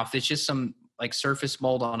 Now, if it's just some like surface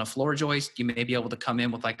mold on a floor joist, you may be able to come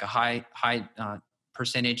in with like a high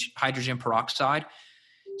percentage hydrogen peroxide.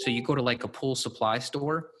 So you go to like a pool supply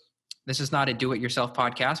store. This is not a do-it-yourself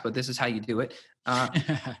podcast, but this is how you do it.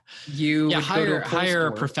 You hire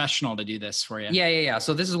a professional to do this for you. Yeah.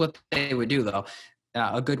 So this is what they would do, though.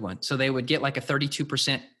 A good one. So they would get like a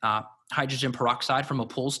 32% hydrogen peroxide from a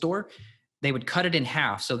pool store. They would cut it in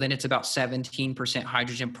half. So then it's about 17%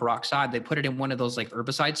 hydrogen peroxide. They put it in one of those like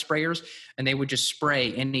herbicide sprayers, and they would just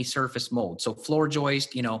spray any surface mold. So floor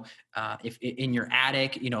joist, if in your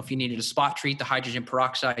attic, if you needed to spot treat the hydrogen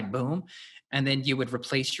peroxide, boom. And then you would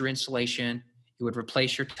replace your insulation, you would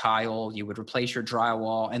replace your tile, you would replace your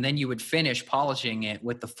drywall, and then you would finish polishing it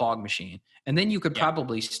with the fog machine. And then you could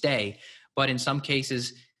probably stay. But in some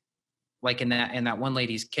cases, like in that one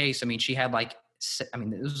lady's case, I mean, she had this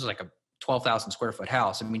was like a 12,000 square foot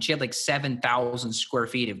house. I mean, she had like 7,000 square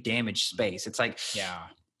feet of damaged space. It's like,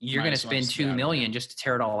 you're going to spend $2 million just to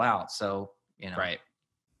tear it all out. So, Right.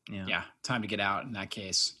 Yeah. Time to get out in that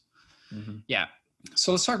case. Mm-hmm. Yeah.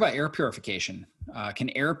 So let's talk about air purification.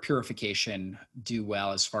 Can air purification do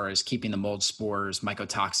well as far as keeping the mold spores,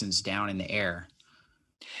 mycotoxins down in the air?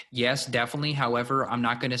 Yes, definitely. However, I'm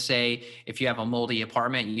not going to say if you have a moldy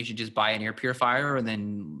apartment, you should just buy an air purifier and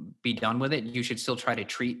then be done with it. You should still try to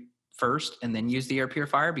treat first and then use the air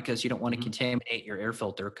purifier, because you don't want to contaminate your air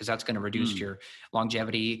filter, because that's going to reduce your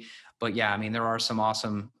longevity. But yeah, I mean, there are some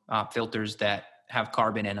awesome filters that have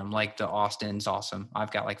carbon in them, like the Austin's awesome.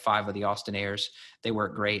 I've got like 5 of the Austin Airs. They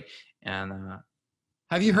work great. And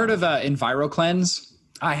have you heard of EnviroCleanse?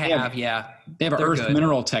 I have, yeah. They have an earth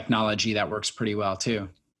mineral technology that works pretty well too.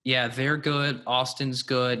 Yeah, they're good. Austin's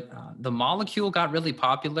good. The Molecule got really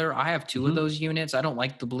popular. I have 2 of those units. I don't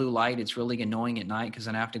like the blue light. It's really annoying at night because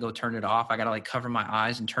then I have to go turn it off. I got to like cover my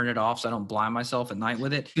eyes and turn it off so I don't blind myself at night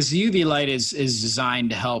with it. Because the UV light is designed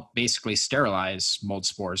to help basically sterilize mold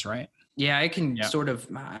spores, right? Yeah, it can sort of,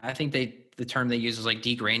 I think the term they use is like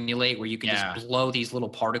degranulate, where you can just blow these little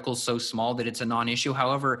particles so small that it's a non-issue.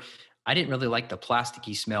 However, I didn't really like the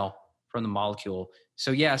plasticky smell from the Molecule.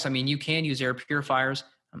 So yes, I mean, you can use air purifiers.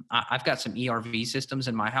 I've got some ERV systems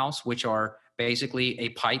in my house, which are basically a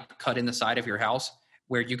pipe cut in the side of your house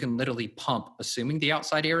where you can literally pump, assuming the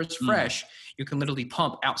outside air is fresh, you can literally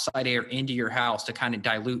pump outside air into your house to kind of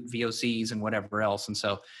dilute VOCs and whatever else. And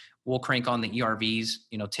so we'll crank on the ERVs,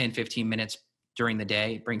 10, 15 minutes during the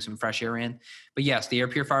day, bring some fresh air in. But yes, the air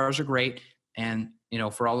purifiers are great. And,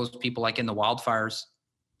 for all those people like in the wildfires,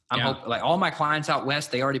 I'm hoping, like all my clients out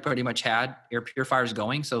west, they already pretty much had air purifiers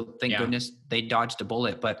going. So thank goodness they dodged a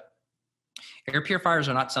bullet. But air purifiers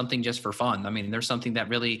are not something just for fun. I mean, they're something that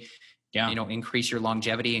really, increase your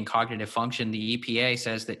longevity and cognitive function. The EPA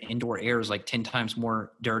says that indoor air is like 10 times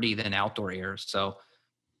more dirty than outdoor air. So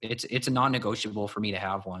it's a non-negotiable for me to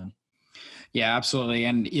have one. Yeah, absolutely.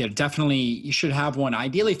 And definitely you should have one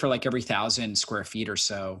ideally for like every 1,000 square feet or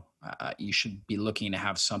so. You should be looking to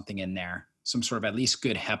have something in there, some sort of at least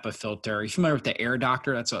good HEPA filter. Are you familiar with the Air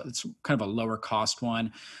Doctor? It's kind of a lower cost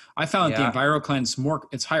one. I found the EnviroCleanse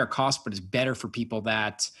it's higher cost, but it's better for people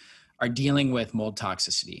that are dealing with mold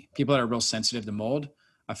toxicity. People that are real sensitive to mold.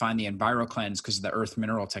 I find the EnviroCleanse, because of the earth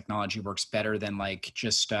mineral technology, works better than like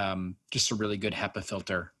just a really good HEPA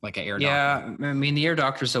filter, like an Air Doctor. Yeah, I mean, the Air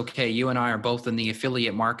Doctor's okay. You and I are both in the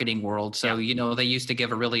affiliate marketing world. So, they used to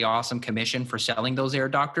give a really awesome commission for selling those Air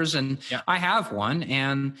Doctors. And I have one,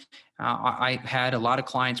 and I had a lot of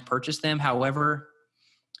clients purchase them. However,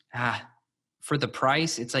 for the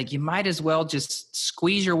price, it's like you might as well just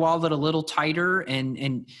squeeze your wallet a little tighter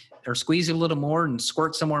or squeeze it a little more and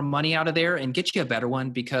squirt some more money out of there and get you a better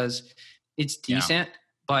one, because it's decent,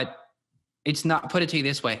 but it's not. Put it to you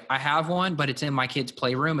this way. I have one, but it's in my kid's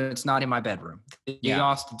playroom and it's not in my bedroom.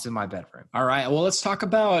 It's in my bedroom. All right. Well, let's talk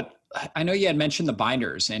about, I know you had mentioned the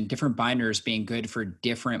binders and different binders being good for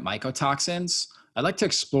different mycotoxins. I'd like to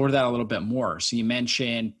explore that a little bit more. So you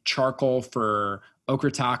mentioned charcoal for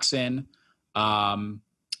ochratoxin.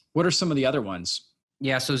 What are some of the other ones?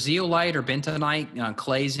 Yeah, so zeolite or bentonite,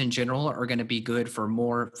 clays in general are going to be good for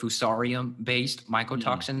more fusarium-based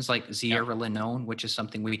mycotoxins like zearalenone, which is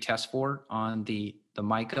something we test for on the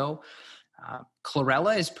myco.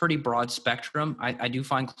 Chlorella is pretty broad spectrum. I do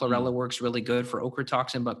find chlorella works really good for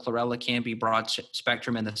ochratoxin, but chlorella can be broad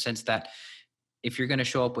spectrum in the sense that if you're going to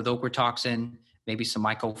show up with ochratoxin, maybe some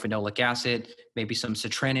mycophenolic acid, maybe some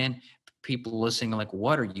citrinin, people listening are like,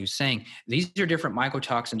 what are you saying? These are different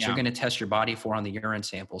mycotoxins you're going to test your body for on the urine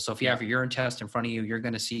sample. So if you have a urine test in front of you, you're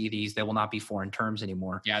going to see these. They will not be foreign terms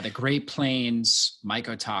anymore. Yeah, the Great Plains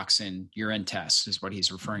mycotoxin urine test is what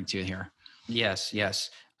he's referring to here. Yes.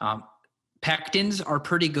 Pectins are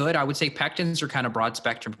pretty good. I would say pectins are kind of broad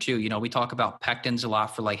spectrum too. We talk about pectins a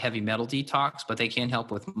lot for like heavy metal detox, but they can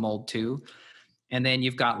help with mold too. And then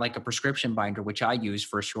you've got like a prescription binder, which I use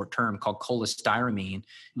for a short term, called cholestyramine.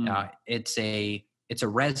 It's a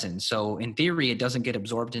resin. So in theory, it doesn't get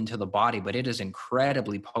absorbed into the body, but it is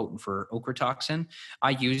incredibly potent for ochratoxin. I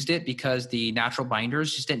used it because the natural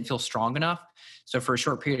binders just didn't feel strong enough. So for a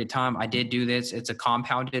short period of time, I did do this. It's a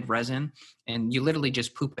compounded resin, and you literally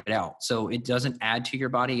just poop it out. So it doesn't add to your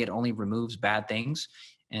body. It only removes bad things.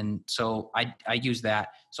 And so I use that.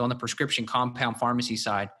 So on the prescription compound pharmacy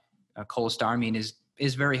side, cholestyramine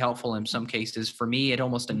is very helpful in some cases. For me, it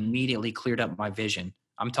almost immediately cleared up my vision.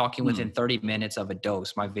 I'm talking within 30 minutes of a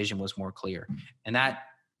dose, my vision was more clear. And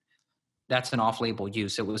that's an off-label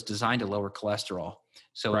use. It was designed to lower cholesterol.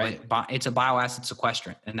 So it's a bile acid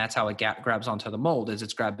sequestrant, and that's how it grabs onto the mold, is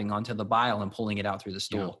it's grabbing onto the bile and pulling it out through the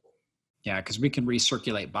stool. Yeah, because we can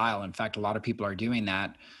recirculate bile. In fact, a lot of people are doing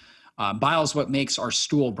that. Bile is what makes our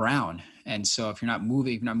stool brown. And so if you're not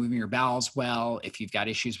moving your bowels well, if you've got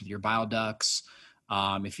issues with your bile ducts,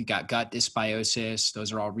 if you've got gut dysbiosis,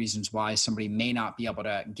 those are all reasons why somebody may not be able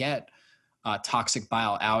to get toxic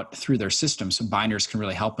bile out through their system. So binders can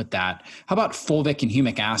really help with that. How about fulvic and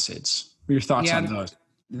humic acids? What are your thoughts on those?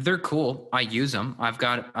 They're cool. I use them. I've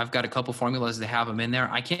got a couple formulas that have them in there.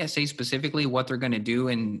 I can't say specifically what they're going to do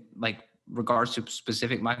in like regards to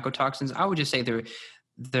specific mycotoxins. I would just say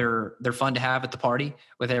they're fun to have at the party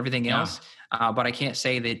with everything else. But I can't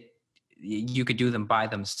say that you could do them by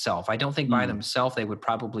themselves. I don't think by themselves they would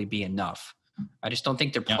probably be enough. I just don't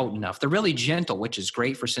think they're potent enough. They're really gentle, which is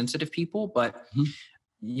great for sensitive people, but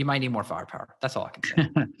you might need more firepower. That's all I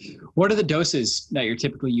can say. What are the doses that you're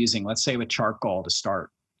typically using? Let's say with charcoal to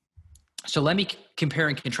start. So let me compare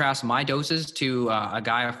and contrast my doses to a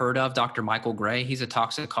guy I've heard of, Dr. Michael Gray. He's a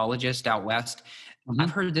toxicologist out west.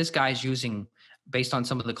 I've heard this guy's using, based on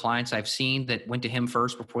some of the clients I've seen that went to him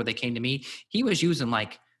first before they came to me, he was using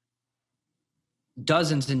like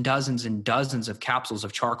dozens and dozens and dozens of capsules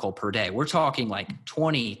of charcoal per day. We're talking like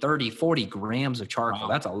 20, 30, 40 grams of charcoal. Wow.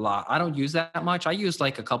 That's a lot. I don't use that much. I use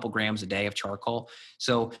like a couple grams a day of charcoal.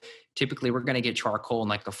 So typically we're going to get charcoal in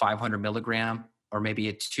like a 500 milligram or maybe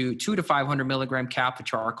a two to 500 milligram cap of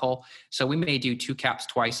charcoal. So we may do 2 caps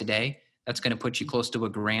twice a day. That's going to put you close to a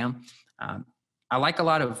gram. I like a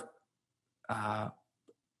lot of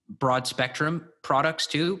broad spectrum products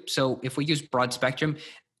too. So if we use broad spectrum,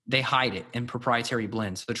 they hide it in proprietary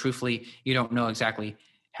blends. So truthfully, you don't know exactly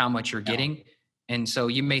how much you're getting. And so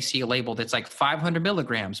you may see a label that's like 500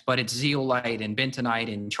 milligrams, but it's zeolite and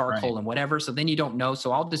bentonite and charcoal and whatever. So then you don't know.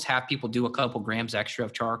 So I'll just have people do a couple grams extra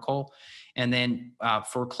of charcoal. And then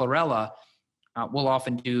for chlorella, we'll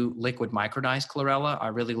often do liquid micronized chlorella. I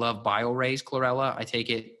really love bio-raised chlorella. I take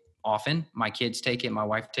it often. My kids take it. My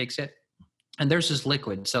wife takes it. And there's this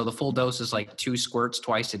liquid. So the full dose is like 2 squirts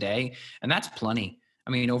twice a day. And that's plenty. I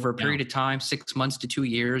mean, over a period of time, 6 months to 2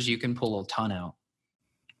 years, you can pull a ton out.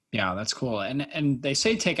 Yeah, that's cool. And they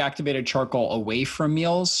say take activated charcoal away from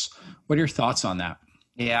meals. What are your thoughts on that?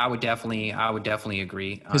 Yeah, I would definitely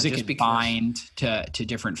agree. Because it can bind to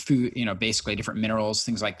different food, basically different minerals,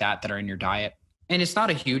 things like that are in your diet. And it's not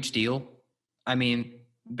a huge deal. I mean,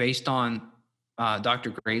 based on Dr.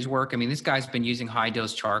 Gray's work, I mean, this guy's been using high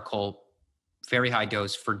dose charcoal, very high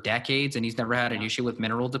dose for decades, and he's never had an issue with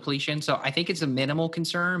mineral depletion. So I think it's a minimal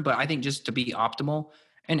concern, but I think just to be optimal,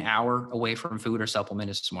 an hour away from food or supplement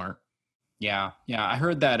is smart. Yeah. I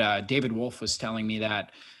heard that David Wolf was telling me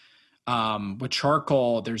that with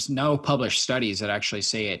charcoal, there's no published studies that actually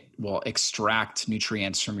say it will extract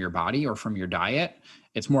nutrients from your body or from your diet.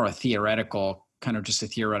 It's more a theoretical, kind of just a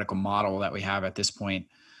theoretical model that we have at this point.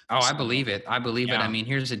 Oh, I believe it. I mean,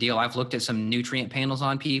 here's the deal. I've looked at some nutrient panels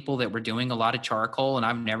on people that were doing a lot of charcoal, and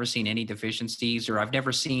I've never seen any deficiencies, or I've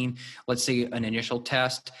never seen, let's say, an initial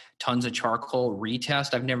test, tons of charcoal,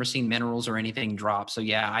 retest. I've never seen minerals or anything drop. So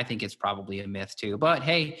yeah, I think it's probably a myth too. But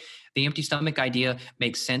hey, the empty stomach idea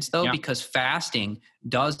makes sense though, because fasting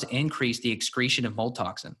does increase the excretion of mold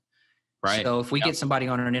toxin. Right. So if we get somebody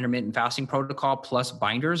on an intermittent fasting protocol plus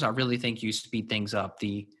binders, I really think you speed things up.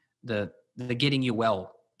 The getting you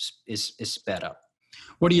well is sped up.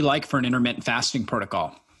 What do you like for an intermittent fasting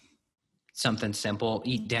protocol? Something simple.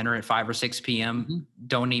 Eat dinner at 5 or 6 p.m. Mm-hmm.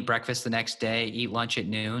 Don't eat breakfast the next day. Eat lunch at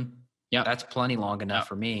noon. Yeah, that's plenty long enough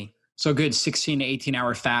for me. So good 16 to 18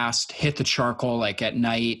 hour fast. Hit the charcoal like at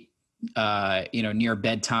night, near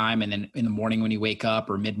bedtime, and then in the morning when you wake up,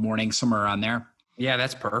 or mid-morning, somewhere around there. Yeah,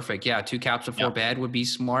 that's perfect. Yeah, 2 caps before bed would be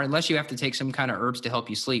smart, unless you have to take some kind of herbs to help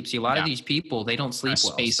you sleep. See, a lot of these people, they don't sleep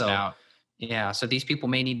well. Space out. Yeah, so these people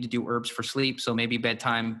may need to do herbs for sleep. So maybe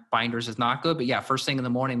bedtime binders is not good. But yeah, first thing in the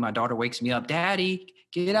morning, my daughter wakes me up, Daddy,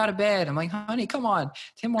 get out of bed. I'm like, honey, come on,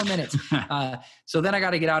 10 more minutes. So then I got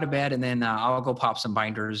to get out of bed, and then I'll go pop some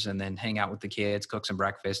binders and then hang out with the kids, cook some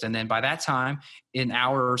breakfast. And then by that time, an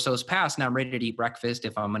hour or so's passed, and I'm ready to eat breakfast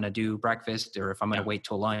if I'm going to do breakfast, or if I'm going to wait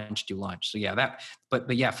till lunch, do lunch. So yeah, but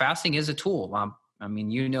yeah, fasting is a tool. I mean,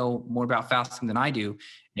 you know more about fasting than I do.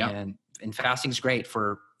 And fasting is great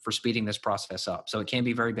for speeding this process up. So it can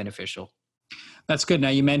be very beneficial. That's good. Now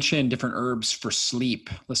you mentioned different herbs for sleep.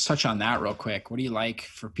 Let's touch on that real quick. What do you like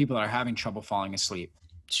for people that are having trouble falling asleep?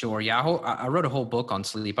 Sure. Yeah. I wrote a whole book on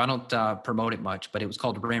sleep. I don't promote it much, but it was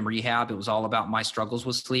called REM Rehab. It was all about my struggles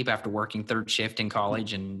with sleep after working third shift in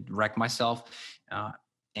college and wrecked myself,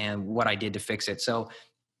 and what I did to fix it. So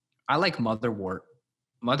I like motherwort.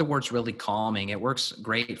 Motherwort's really calming. It works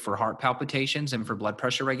great for heart palpitations and for blood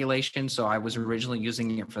pressure regulation. So I was originally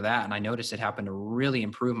using it for that, and I noticed it happened to really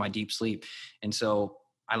improve my deep sleep. And so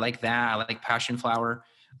I like that. I like passion flower,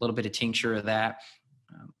 a little bit of tincture of that.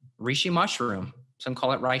 Reishi mushroom. Some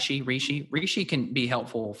call it reishi. Reishi can be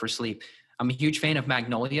helpful for sleep. I'm a huge fan of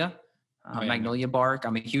magnolia, magnolia bark.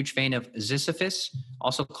 I'm a huge fan of ziziphus,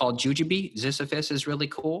 also called jujube. Ziziphus is really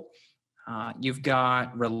cool. You've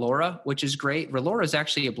got Relora, which is great. Relora is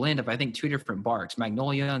actually a blend of, I think, 2 different barks,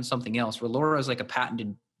 magnolia and something else. Relora is like a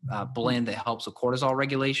patented blend that helps with cortisol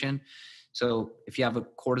regulation. So if you have a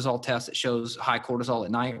cortisol test that shows high cortisol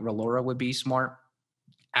at night, Relora would be smart.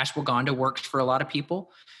 Ashwagandha works for a lot of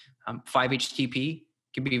people. 5-HTP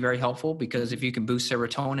can be very helpful, because if you can boost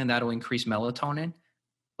serotonin, that'll increase melatonin.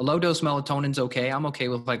 A low dose melatonin is okay. I'm okay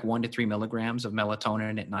with like 1 to 3 milligrams of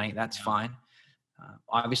melatonin at night. That's fine.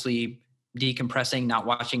 Obviously, decompressing, not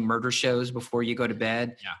watching murder shows before you go to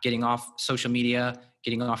bed, getting off social media,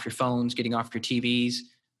 getting off your phones, getting off your TVs,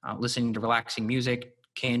 listening to relaxing music,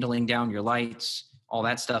 candling down your lights, all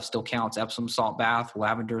that stuff still counts. Epsom salt bath,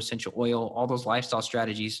 lavender essential oil, all those lifestyle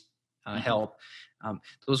strategies help. There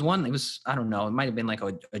was one, I don't know, it might have been like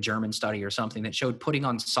a German study or something that showed putting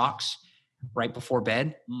on socks right before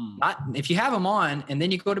bed. Not if you have them on and then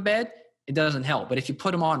you go to bed, it doesn't help. But if you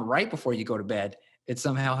put them on right before you go to bed, it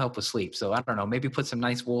somehow helps with sleep. So I don't know, maybe put some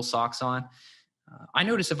nice wool socks on. I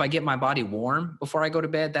notice if I get my body warm before I go to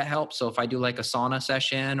bed, that helps. So if I do like a sauna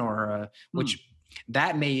session which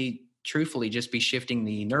that may truthfully just be shifting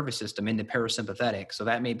the nervous system into parasympathetic. So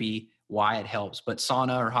that may be why it helps, but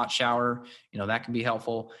sauna or hot shower, that can be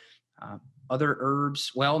helpful. Other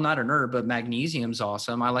herbs, well, not an herb, but magnesium's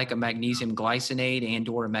awesome. I like a magnesium glycinate and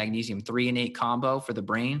or a magnesium threonate combo for the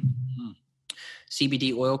brain.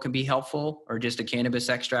 CBD oil can be helpful, or just a cannabis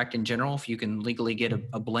extract in general. If you can legally get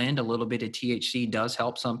a blend, a little bit of THC does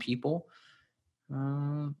help some people.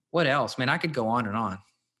 What else? Man, I could go on and on.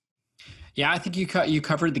 Yeah, I think you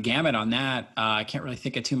covered the gamut on that. I can't really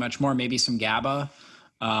think of too much more. Maybe some GABA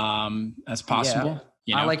as possible.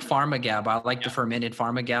 Yeah. I like pharma GABA. I like the fermented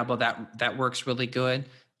pharma GABA. That works really good.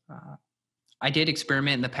 I did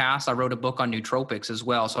experiment in the past. I wrote a book on nootropics as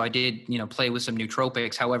well. So I did, play with some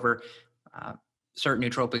nootropics. However, certain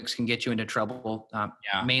nootropics can get you into trouble.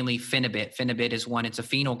 Mainly Phenibut. Phenibut is one. It's a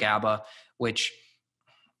phenyl GABA, which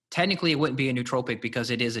technically it wouldn't be a nootropic because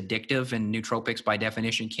it is addictive, and nootropics by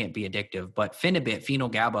definition can't be addictive. But Phenibut,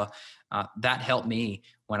 phenyl GABA, that helped me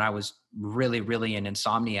when I was really, really an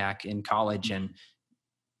insomniac in college. And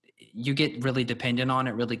you get really dependent on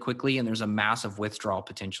it really quickly, and there's a massive withdrawal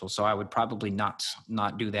potential. So I would probably not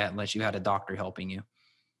do that unless you had a doctor helping you.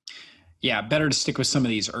 Yeah, better to stick with some of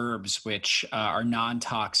these herbs, which are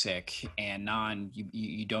non-toxic and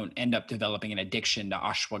you don't end up developing an addiction to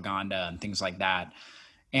ashwagandha and things like that.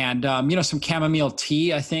 And, some chamomile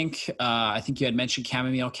tea, I think you had mentioned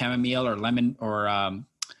chamomile or lemon or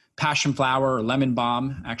passion flower or lemon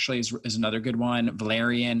balm actually is another good one.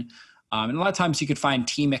 Valerian. And a lot of times you could find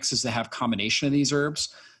tea mixes that have combination of these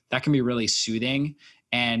herbs that can be really soothing.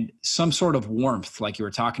 And some sort of warmth, like you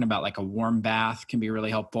were talking about, like a warm bath can be really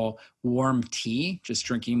helpful. Warm tea, just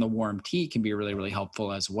drinking the warm tea can be really, really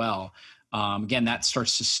helpful as well. Again, that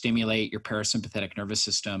starts to stimulate your parasympathetic nervous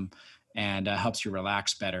system and helps you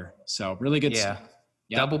relax better. So really good stuff.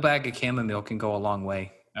 Yep. Double bag of chamomile can go a long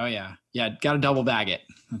way. Oh yeah. Yeah. Got to double bag it.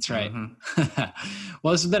 That's right. Mm-hmm.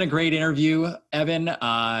 Well, this has been a great interview, Evan.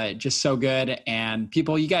 Just so good. And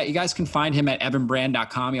people, you guys can find him at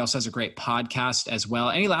evanbrand.com. He also has a great podcast as well.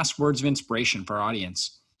 Any last words of inspiration for our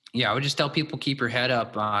audience? Yeah, I would just tell people, keep your head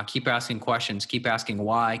up, keep asking questions, keep asking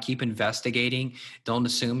why, keep investigating. Don't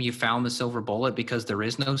assume you found the silver bullet, because there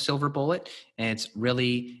is no silver bullet. And it's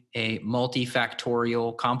really a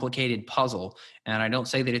multifactorial, complicated puzzle. And I don't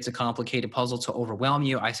say that it's a complicated puzzle to overwhelm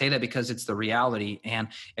you. I say that because it's the reality. And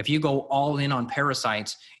if you go all in on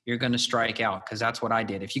parasites, you're going to strike out, because that's what I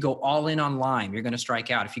did. If you go all in on Lyme, you're going to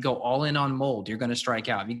strike out. If you go all in on mold, you're going to strike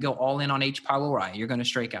out. If you go all in on H. pylori, you're going to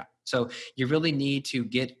strike out. So you really need to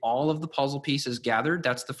get all of the puzzle pieces gathered.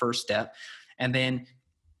 That's the first step. And then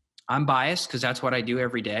I'm biased because that's what I do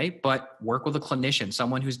every day, but work with a clinician,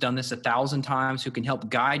 someone who's done this 1,000 times, who can help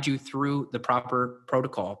guide you through the proper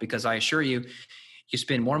protocol. Because I assure you, you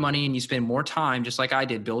spend more money and you spend more time, just like I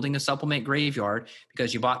did, building a supplement graveyard,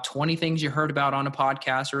 because you bought 20 things you heard about on a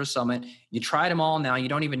podcast or a summit. You tried them all. Now you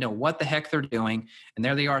don't even know what the heck they're doing. And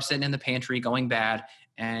there they are sitting in the pantry going bad,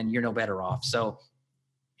 and you're no better off. So,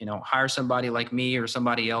 hire somebody like me or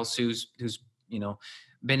somebody else who's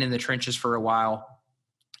been in the trenches for a while,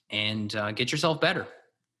 and get yourself better.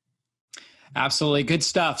 Absolutely. Good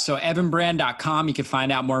stuff. So evanbrand.com, you can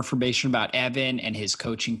find out more information about Evan and his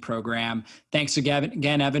coaching program. Thanks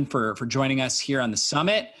again, Evan, for joining us here on the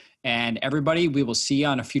summit. And everybody, we will see you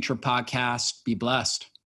on a future podcast. Be blessed.